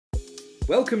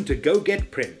Welcome to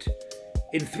GoGetPrint.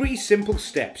 In 3 simple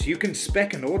steps you can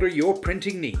spec and order your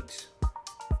printing needs.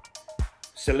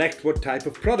 Select what type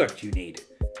of product you need.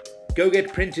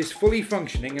 GoGetPrint is fully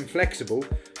functioning and flexible,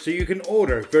 so you can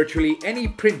order virtually any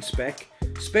print spec,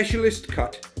 specialist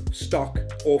cut, stock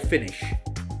or finish.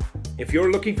 If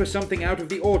you're looking for something out of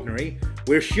the ordinary,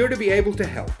 we're sure to be able to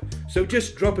help, so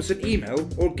just drop us an email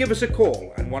or give us a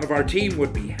call and one of our team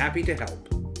would be happy to help.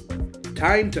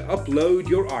 Time to upload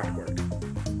your artwork.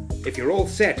 If you're all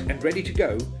set and ready to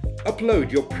go,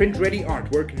 upload your print-ready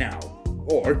artwork now,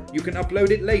 or you can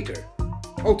upload it later.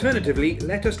 Alternatively,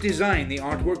 let us design the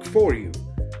artwork for you.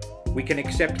 We can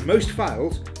accept most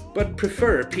files, but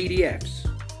prefer PDFs.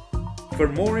 For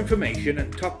more information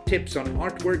and top tips on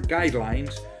artwork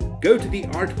guidelines, go to the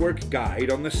artwork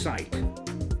guide on the site.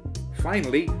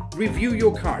 Finally, review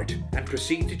your cart and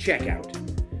proceed to checkout.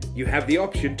 You have the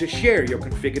option to share your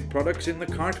configured products in the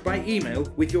cart by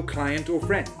email with your client or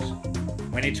friends.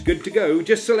 When it's good to go,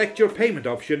 just select your payment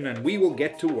option and we will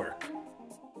get to work.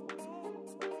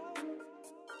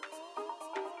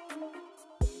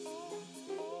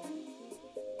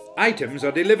 Items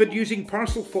are delivered using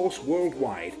Parcel Force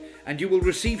worldwide, and you will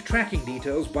receive tracking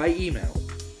details by email.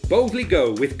 Boldly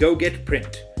go with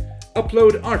GoGetPrint.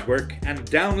 Upload artwork and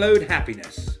download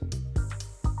happiness.